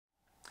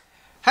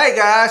Hey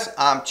guys,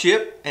 I'm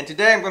Chip, and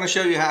today I'm going to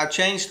show you how to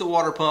change the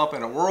water pump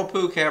in a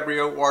Whirlpool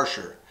Cabrio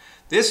washer.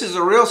 This is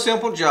a real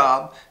simple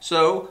job,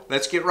 so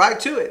let's get right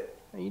to it.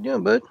 How you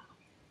doing, bud?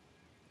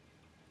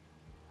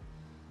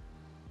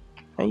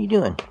 How you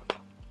doing?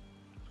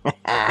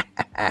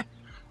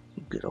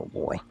 Good old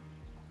boy.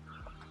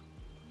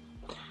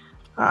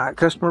 Alright,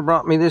 customer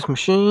brought me this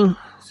machine.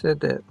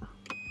 Said that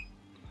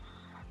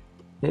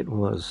it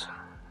was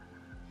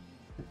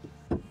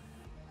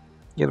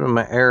giving him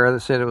an error. They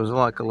said it was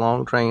like a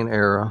long train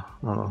error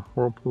on a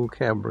Whirlpool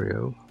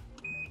Cabrio.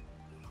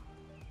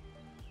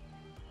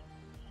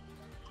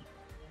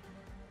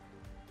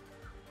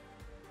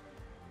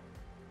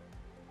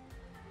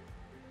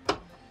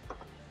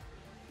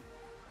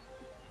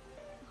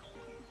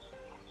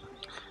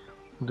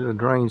 Do a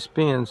drain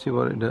spin, see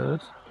what it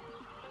does.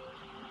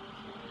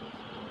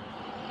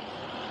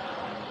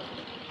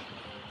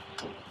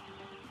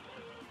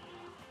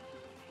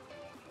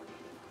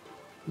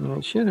 And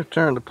it should have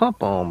turned the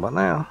pump on by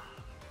now.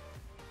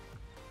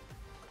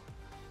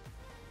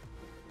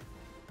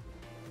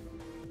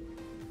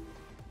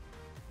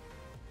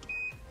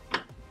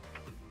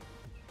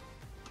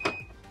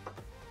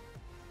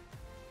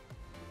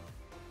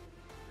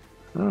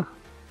 Huh.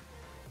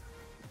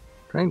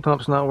 Drain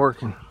pump's not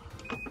working.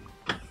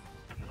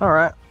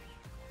 Alright,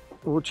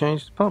 we'll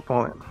change the pump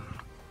on it.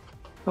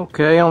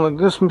 Okay, on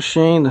this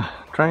machine, the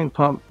drain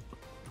pump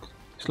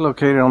is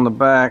located on the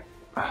back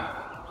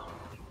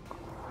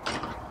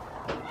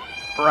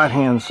right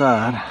hand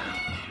side.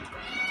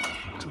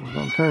 So we're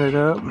going to turn it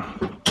up.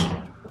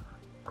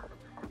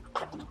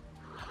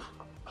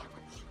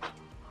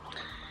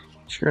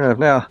 Sure enough,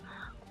 now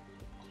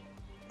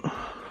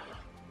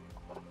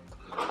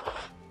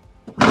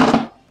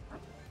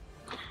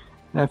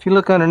if you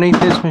look underneath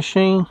this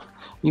machine,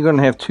 you're going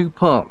to have two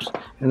pumps,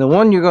 and the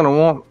one you're going to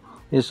want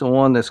is the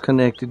one that's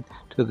connected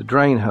to the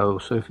drain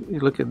hose. So if you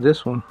look at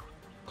this one,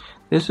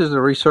 this is the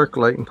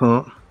recirculating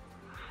pump.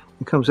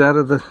 It comes out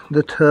of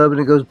the tub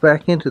and it goes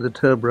back into the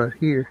tub right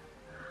here.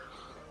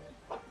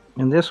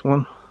 And this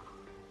one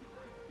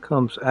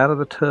comes out of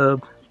the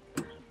tub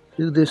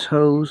through this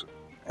hose,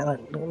 and I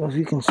don't know if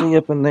you can see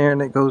up in there,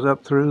 and it goes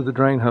up through the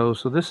drain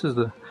hose. So this is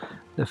the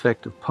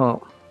effective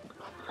pump.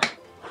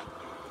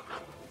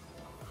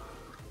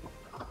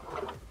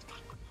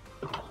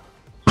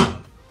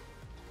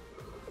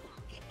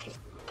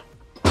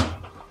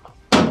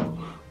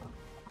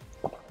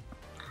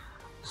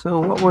 So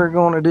what we're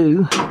going to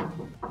do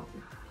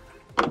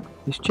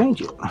is change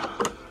it.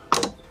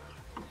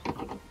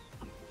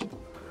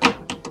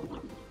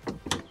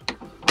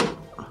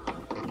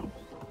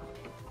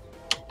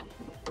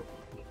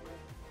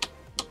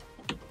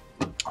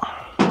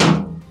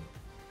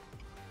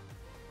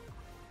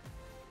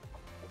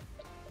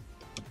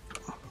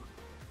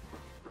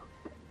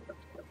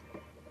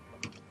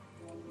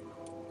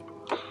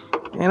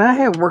 And I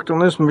have worked on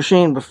this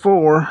machine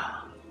before.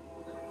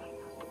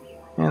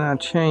 And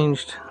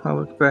I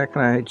looked back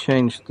and I had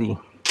changed the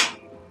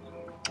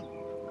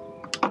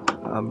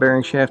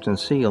bearing shaft and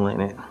seal in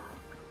it.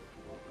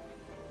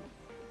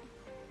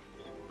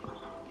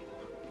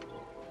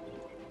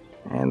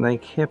 And they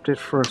kept it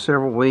for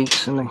several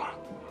weeks, and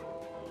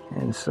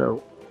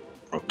so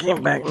I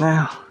came back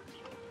now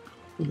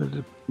with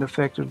a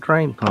defective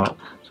drain pump.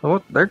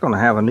 So they're going to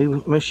have a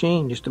new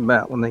machine just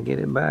about when they get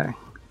it back.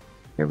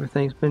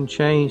 Everything's been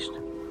changed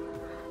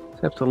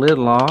except the lid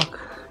lock.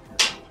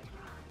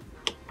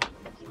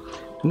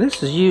 And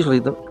this is usually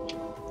the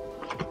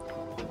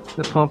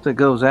pump that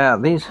goes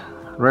out. These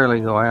rarely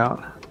go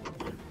out.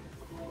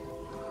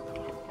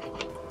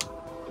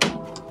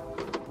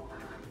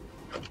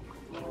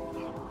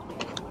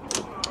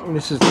 And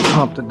this is the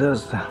pump that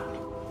does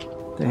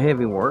the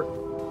heavy work.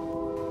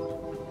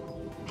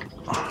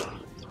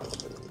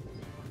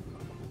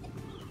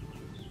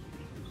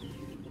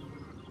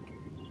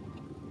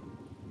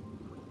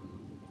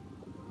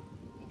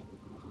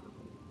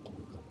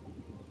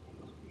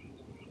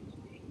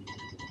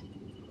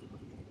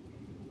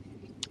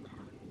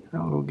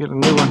 I'll go get a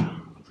new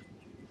one.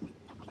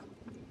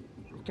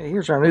 Okay,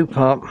 here's our new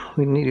pump.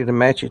 We needed to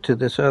match it to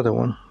this other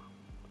one.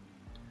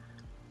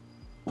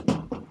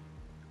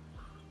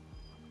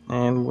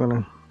 And we're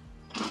going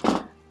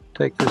to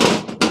take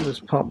this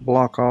pump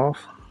block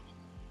off.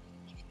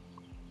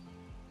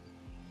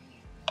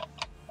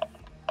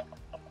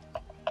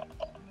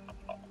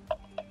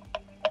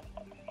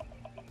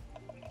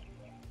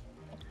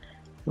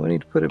 We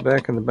need to put it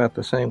back in about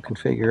the same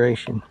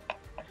configuration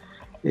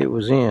it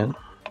was in,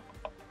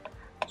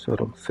 so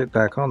it'll fit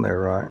back on there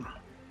right.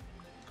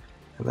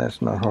 And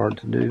that's not hard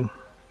to do.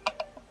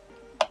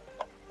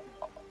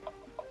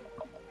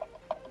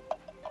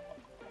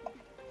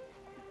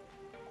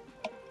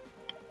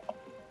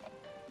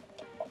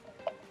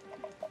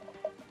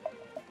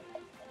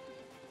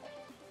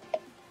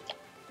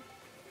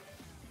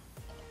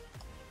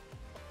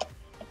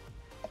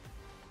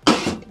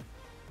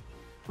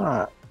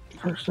 Alright,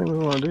 first thing we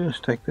want to do is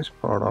take this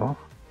part off.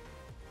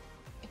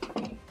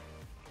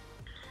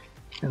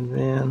 And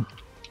then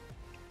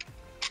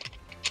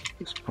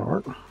this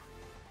part.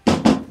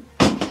 And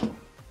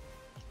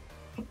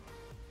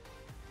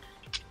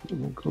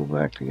We'll go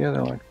back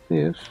together like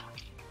this.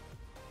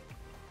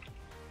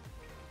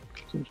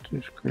 Those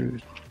two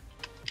screws.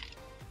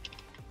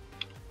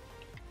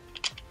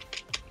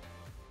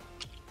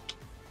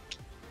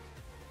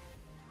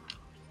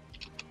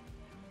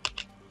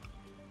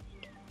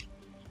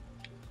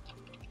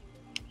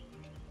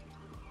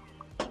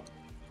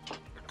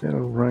 That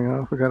O-ring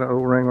off. We got an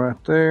O-ring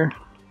right there,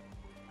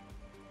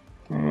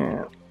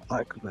 and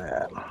like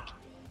that.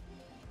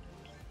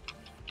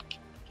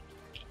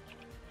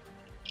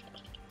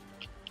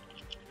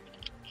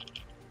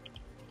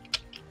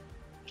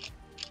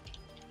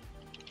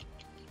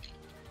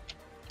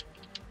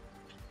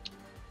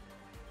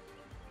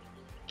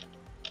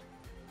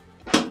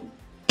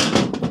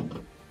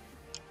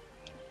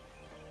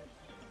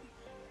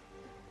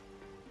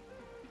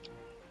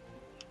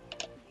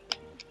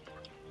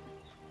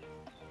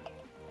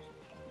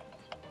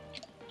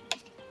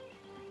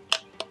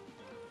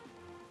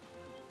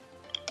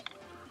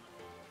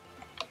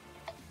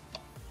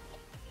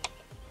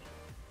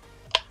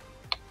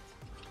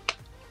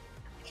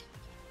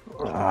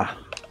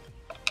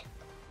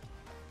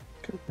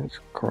 It's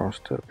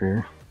crossed up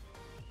here.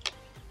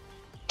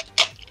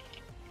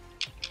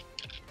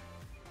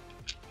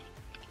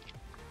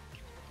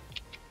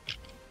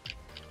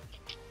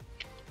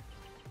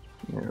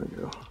 There we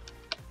go.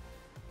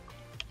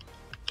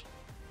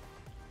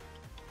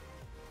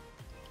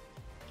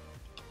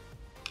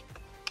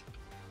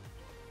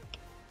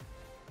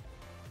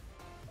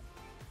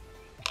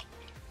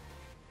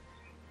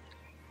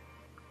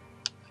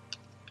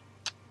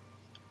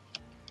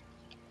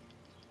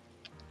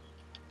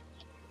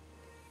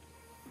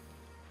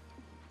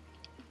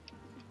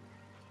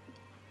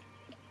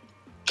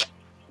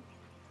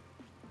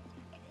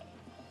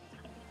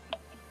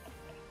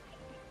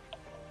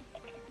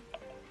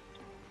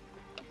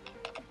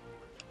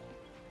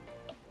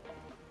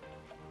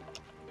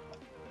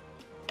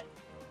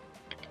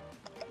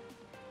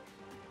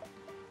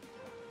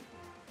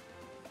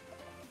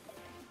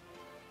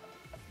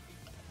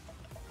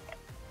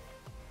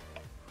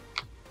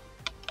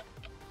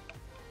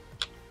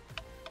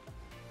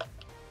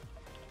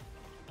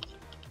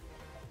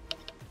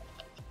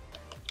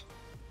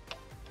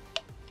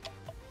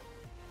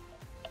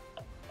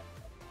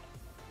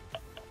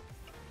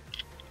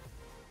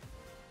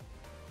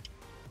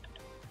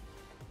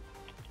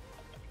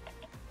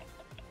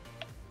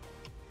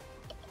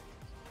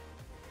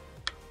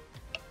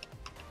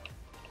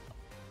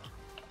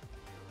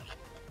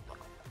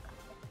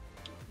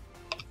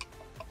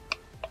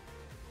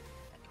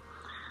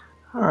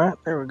 All right,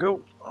 there we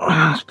go.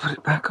 Let's put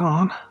it back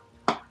on.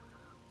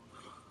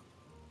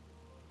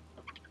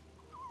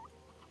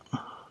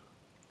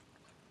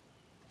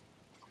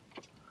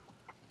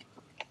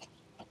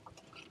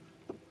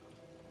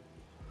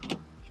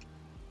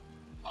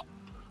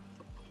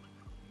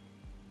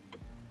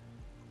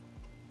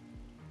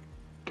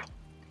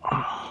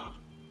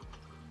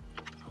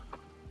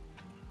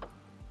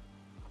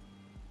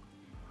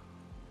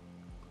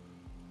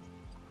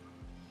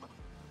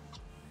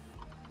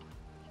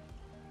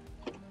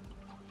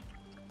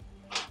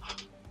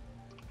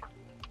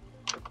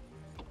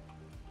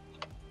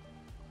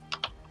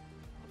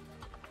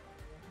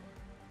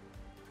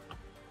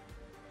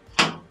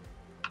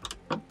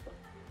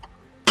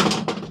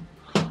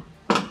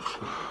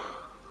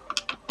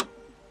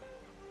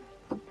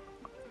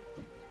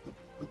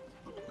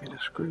 Get a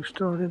screw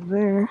started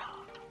there.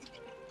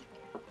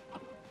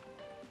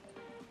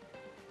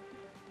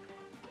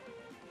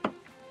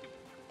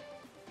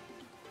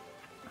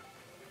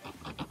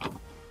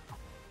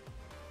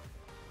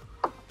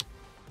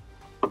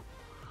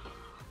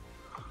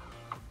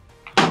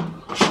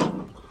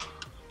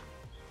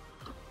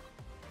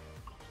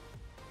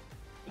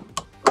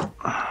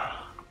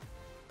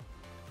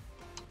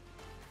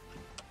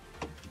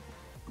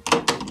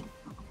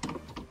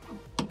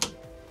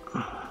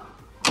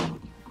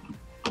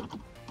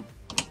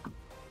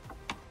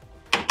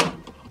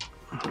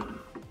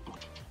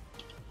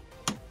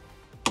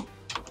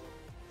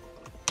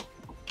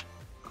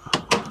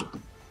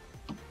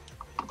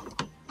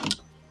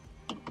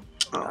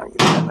 I'll get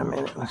that in a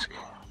minute. Let's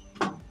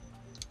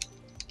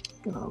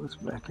get all this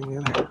back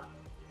together.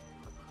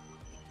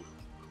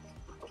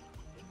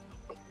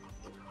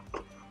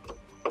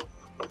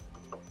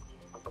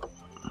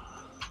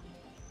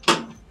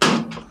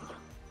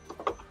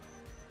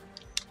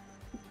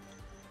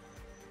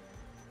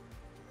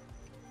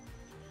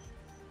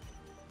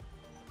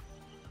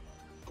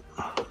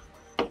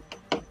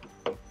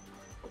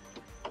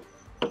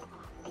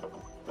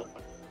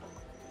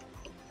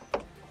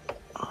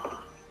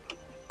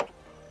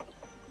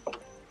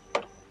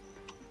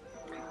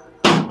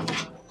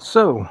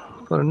 So,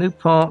 for a new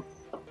pump,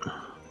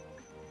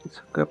 let's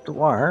hook up the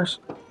wires.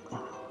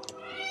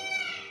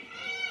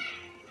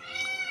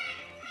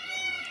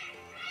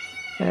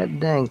 That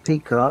dang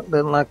peacock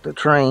doesn't like the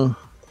train.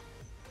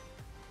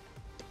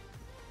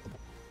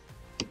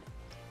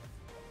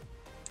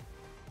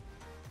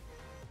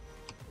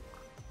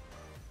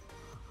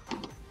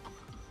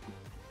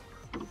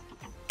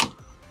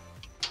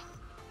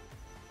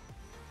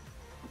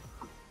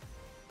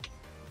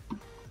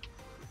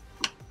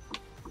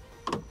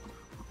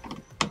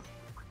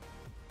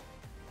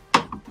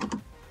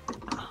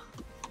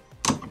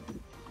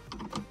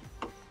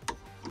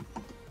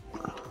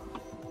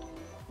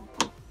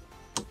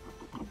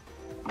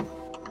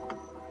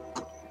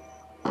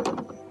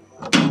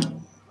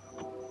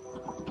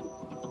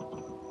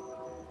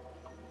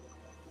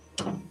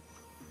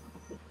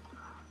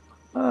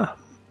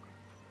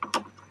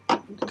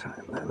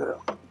 that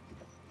up.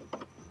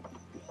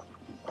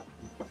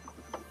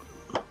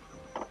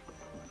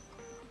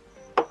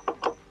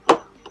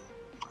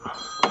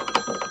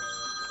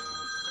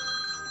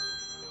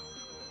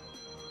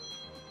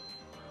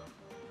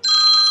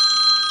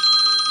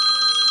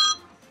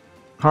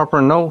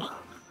 Harper Knowles.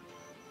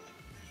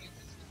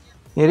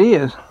 It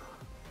is.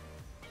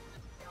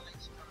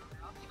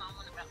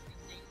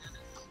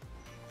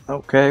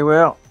 Okay,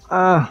 well,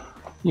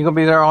 you gonna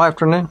be there all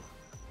afternoon?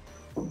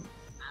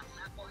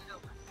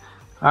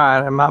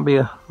 Alright, it might be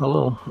a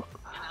little...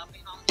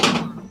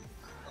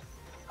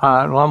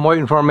 Alright, well, I'm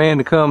waiting for a man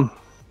to come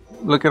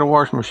look at a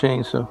washing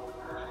machine, so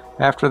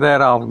after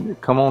that I'll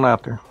come on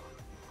out there.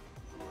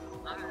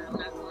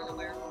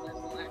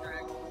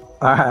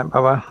 Alright,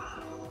 bye-bye.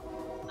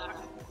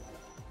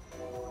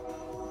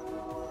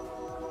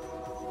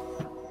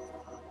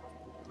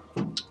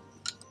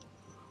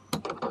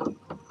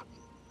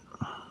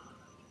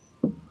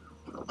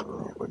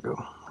 There we go.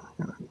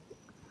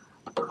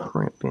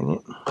 Crimp in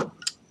it.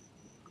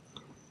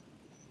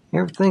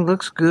 Everything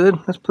looks good.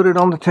 Let's put it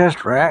on the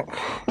test rack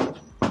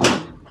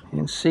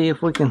and see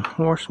if we can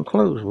wash some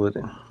clothes with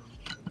it.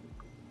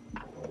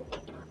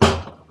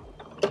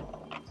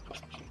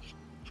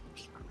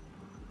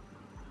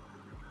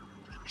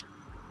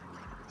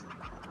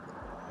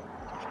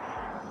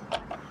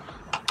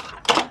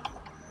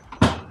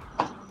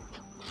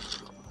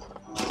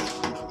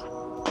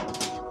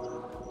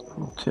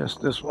 We'll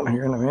test this one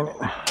here in a minute.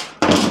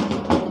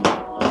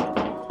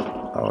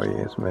 Oh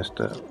yeah, it's messed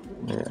up.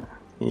 Yeah.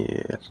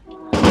 Yes,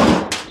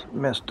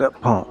 messed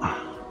up pump.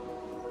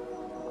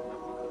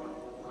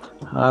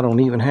 I don't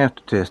even have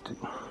to test it.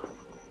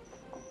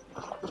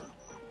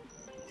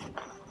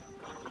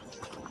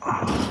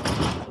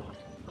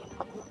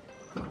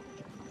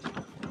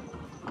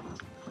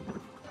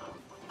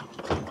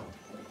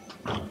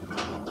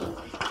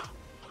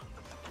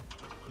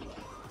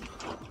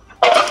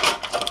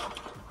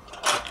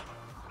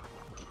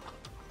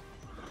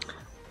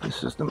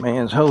 This is the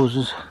man's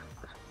hoses.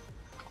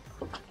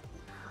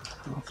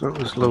 I'll throw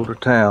this load of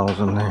towels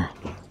in there.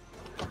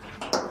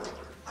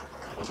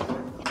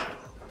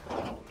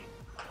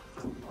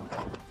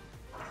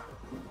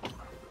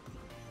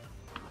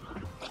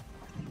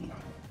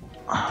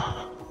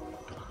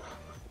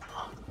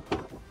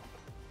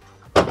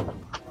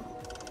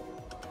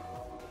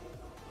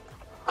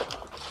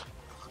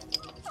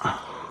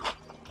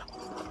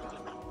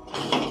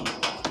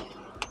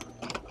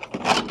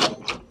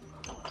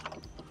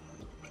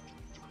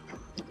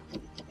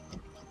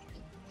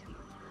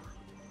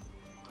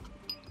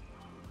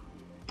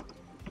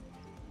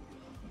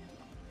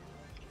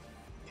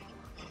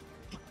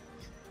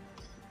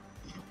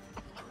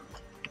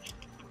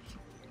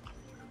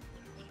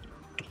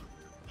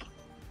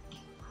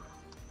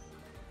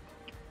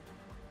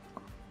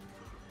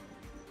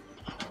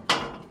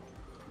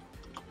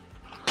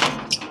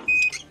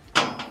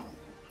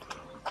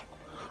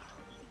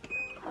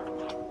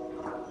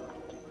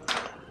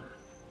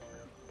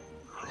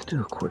 Do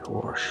a quick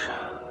wash.